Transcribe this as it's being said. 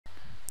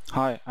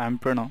Hi, I'm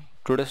Pranav.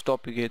 Today's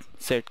topic is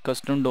set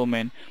custom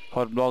domain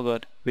for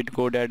blogger with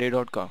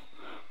GoDaddy.com.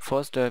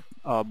 First step,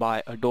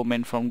 buy a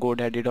domain from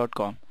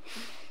GoDaddy.com.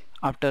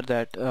 After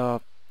that,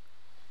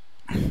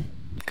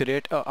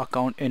 create an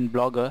account in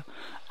Blogger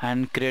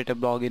and create a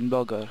blog in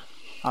Blogger.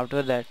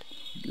 After that,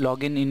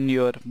 log in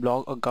your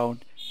blog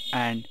account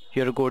and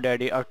your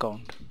GoDaddy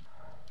account.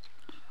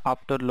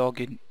 After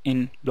login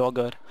in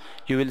Blogger,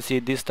 you will see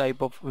this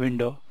type of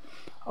window.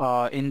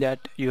 In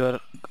that, your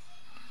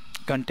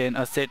contain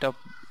a set of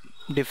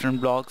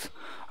different blogs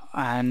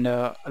and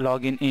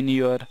login in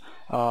your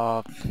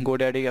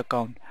GoDaddy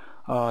account.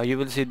 You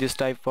will see this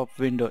type of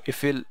window.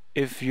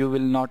 If you will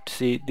not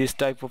see this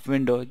type of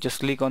window, just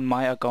click on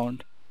my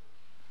account,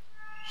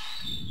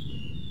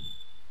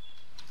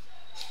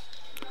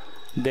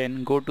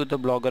 then go to the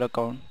blogger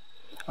account,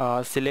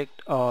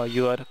 select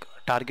your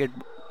target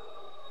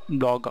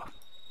blog.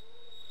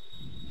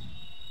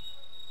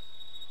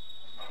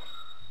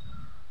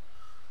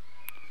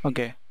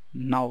 Okay,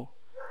 now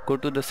go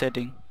to the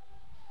setting.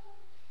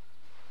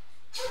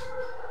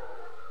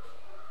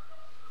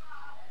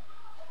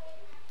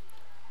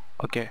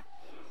 Okay,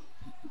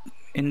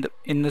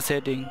 in the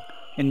setting,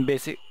 in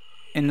basic,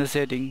 in the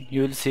setting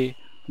you will see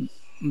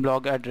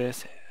blog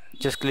address.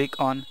 Just click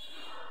on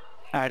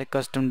add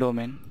custom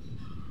domain.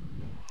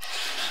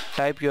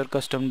 Type your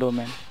custom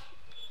domain,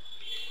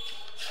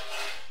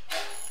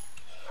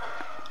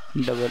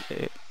 double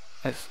A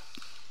S.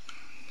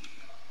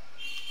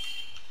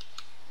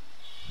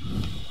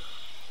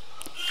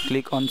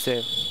 Click on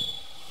save.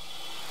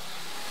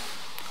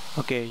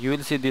 Okay, you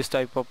will see this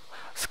type of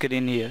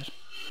screen here.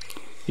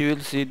 You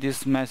will see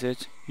this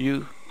message: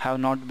 you have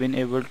not been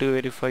able to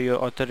verify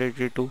your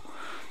authority to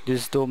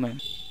this domain.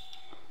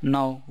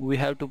 Now we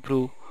have to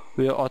prove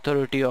your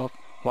authority of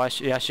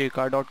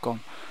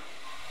yashika.com.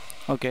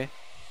 Okay,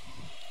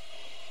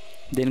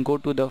 then go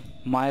to the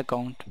my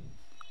account,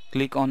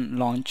 click on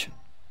launch.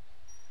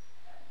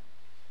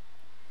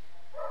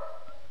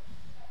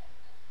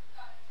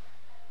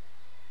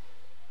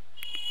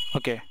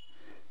 Okay,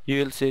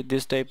 you will see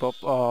this type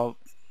of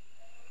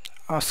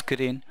a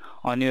screen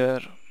on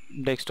your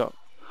desktop.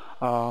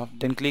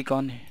 Then click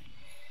on.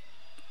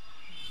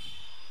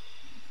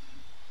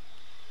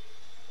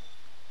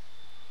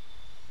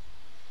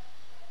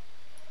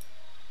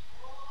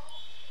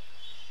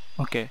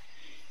 Okay,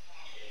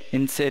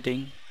 in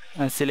setting,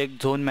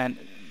 select zone man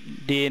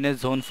DNS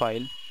zone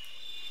file.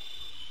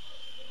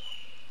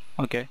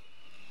 Okay,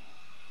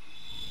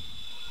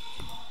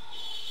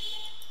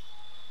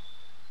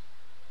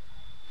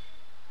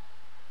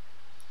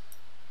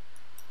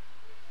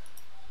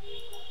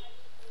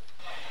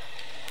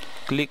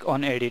 click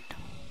on edit.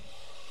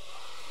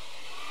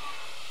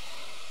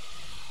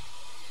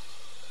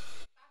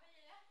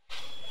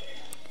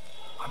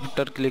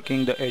 After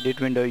clicking the edit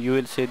window, you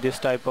will see this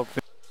type of.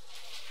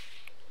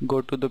 Go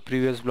to the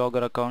previous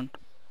blogger account,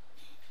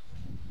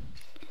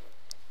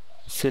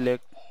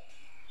 select,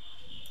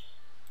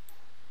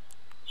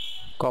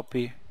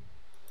 copy,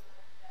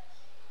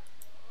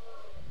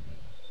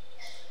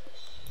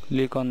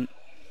 click on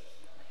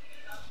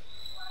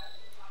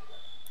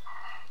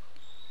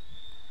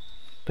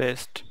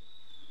paste.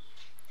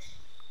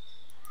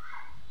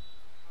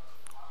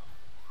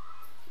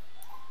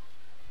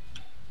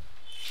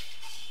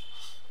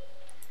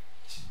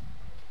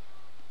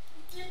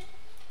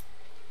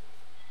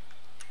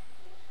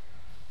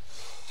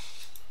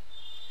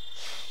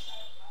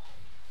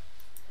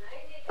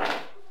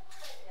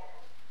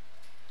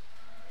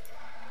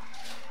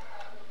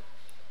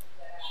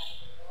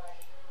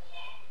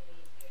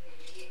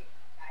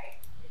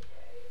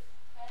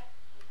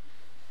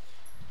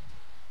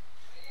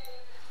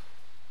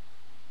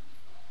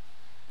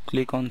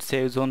 Click on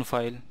save zone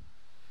file,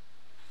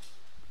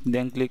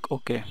 then click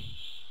OK,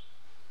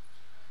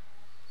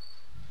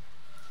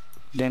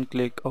 then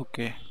click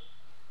OK.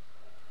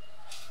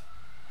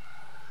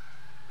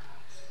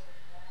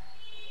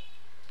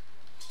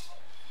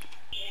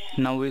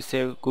 Now we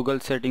save Google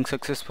settings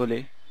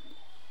successfully.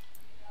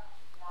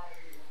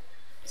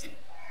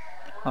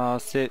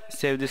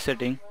 Save this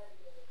setting.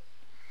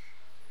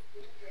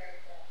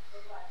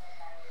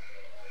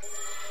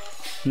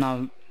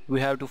 Now we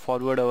have to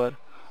forward our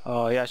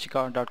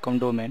yashika.com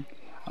domain.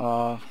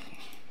 uh,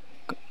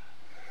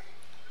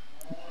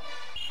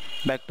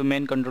 Back to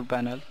main control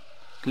panel,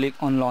 click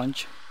on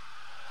launch.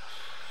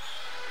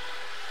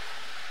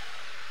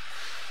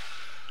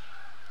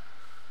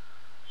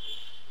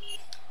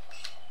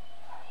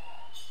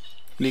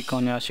 Click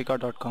on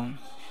yashika.com.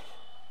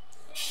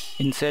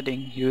 In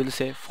setting, you will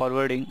say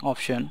forwarding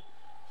option.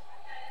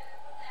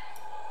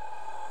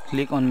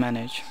 Click on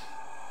manage,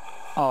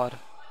 or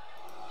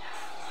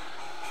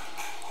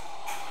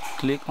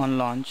click on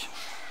launch.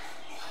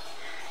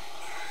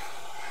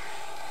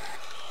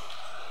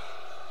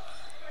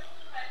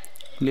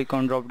 Click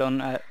on drop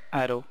down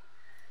arrow,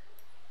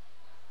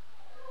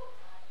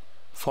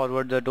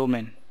 forward the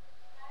domain.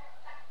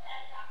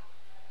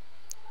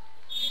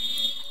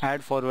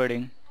 Add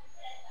forwarding,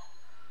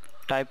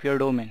 type your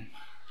domain.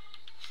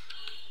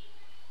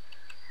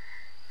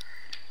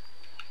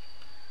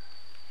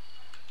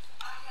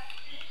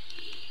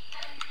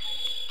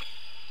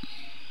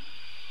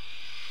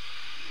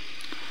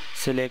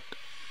 select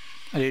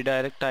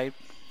redirect type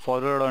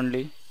forward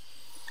only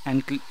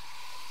and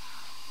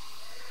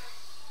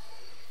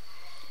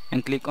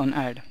click on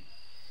add.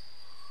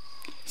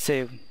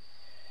 Save.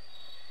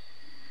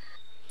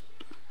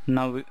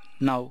 Now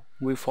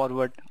we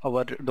forward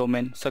our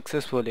domain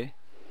successfully.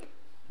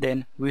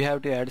 Then we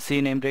have to add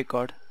CNAME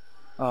record.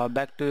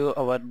 Back to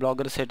our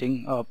blogger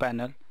setting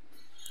panel.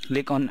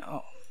 Click on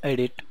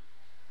edit.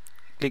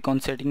 Click on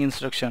setting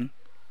instruction.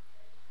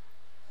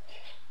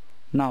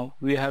 Now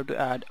we have to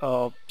add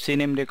a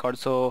CNAME record.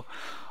 So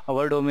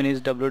our domain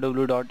is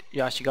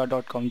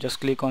www.yashica.com. Just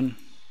click on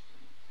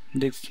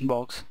this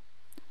box.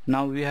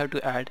 Now we have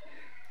to add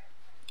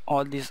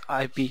all this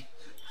IP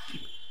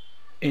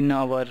in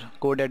our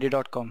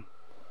GoDaddy.com.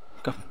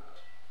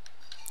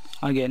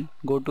 Again,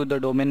 go to the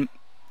domain,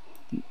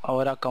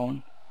 our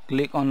account,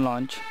 click on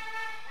launch.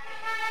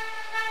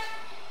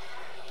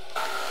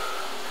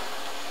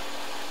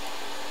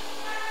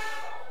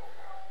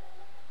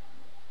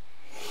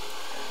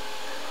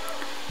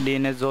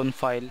 DNS zone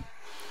file,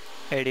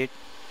 edit.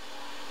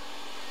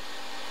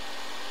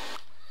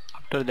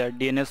 After that,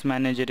 DNS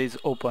manager is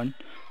open.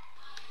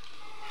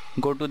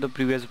 Go to the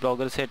previous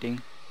blogger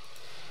setting.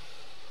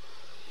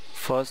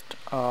 First,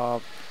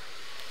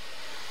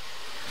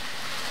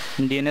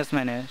 DNS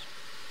manager,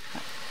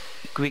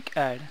 quick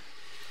add.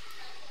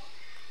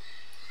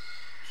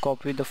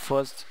 Copy the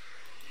first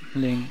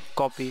link,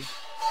 copy,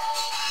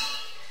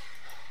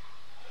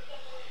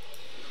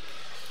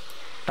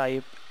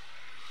 type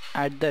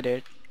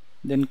 @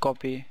 then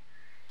copy,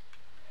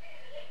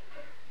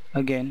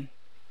 again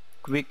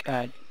quick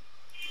add,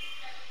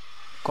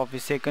 copy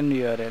second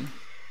URL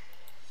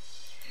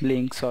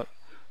link, so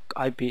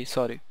IP,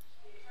 sorry,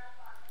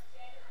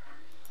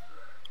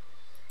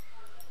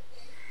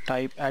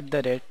 type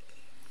 @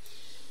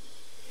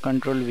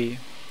 Control V,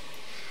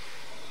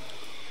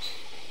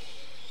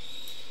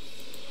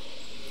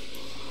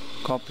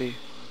 copy,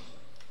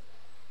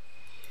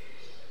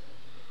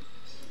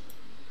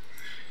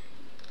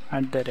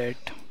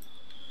 @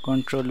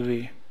 Control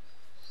V,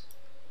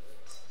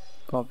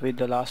 copy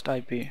the last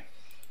IP,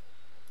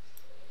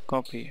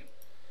 copy,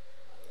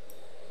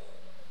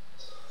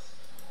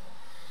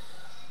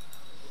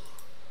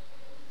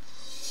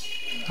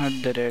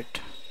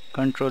 @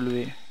 Control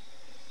V,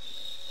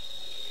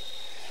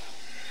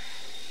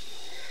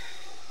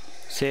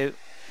 save,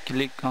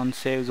 click on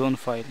save zone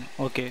file.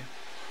 Okay.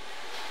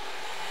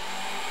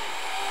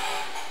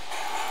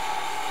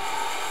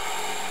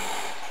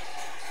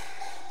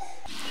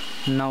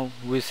 Now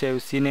we save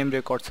CNAME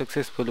record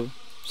successfully.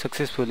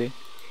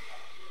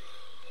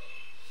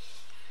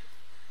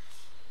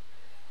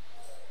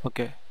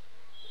 Okay.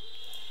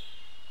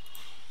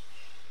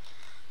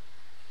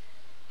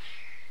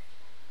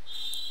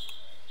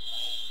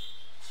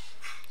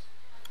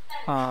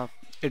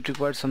 It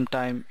requires some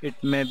time.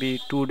 It may be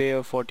 2 days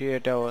or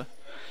 48 hours.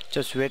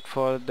 Just wait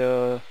for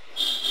the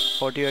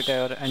 48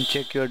 hours and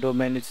check your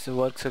domain is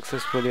work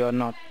successfully or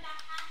not.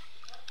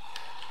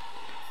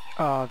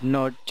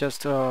 No,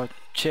 just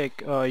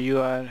check. You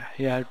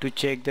have to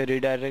check the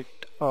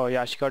redirect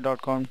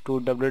yashica.com to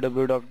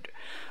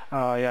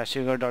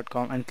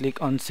www.yashica.com and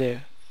click on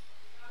save.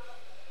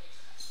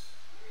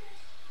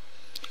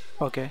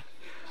 Okay.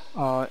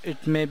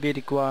 It may be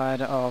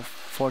required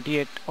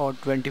 48 or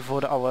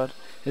 24 hours.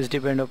 Is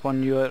depend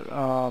upon your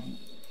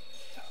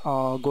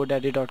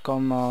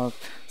GoDaddy.com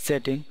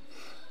setting.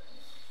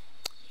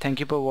 Thank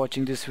you for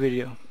watching this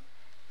video.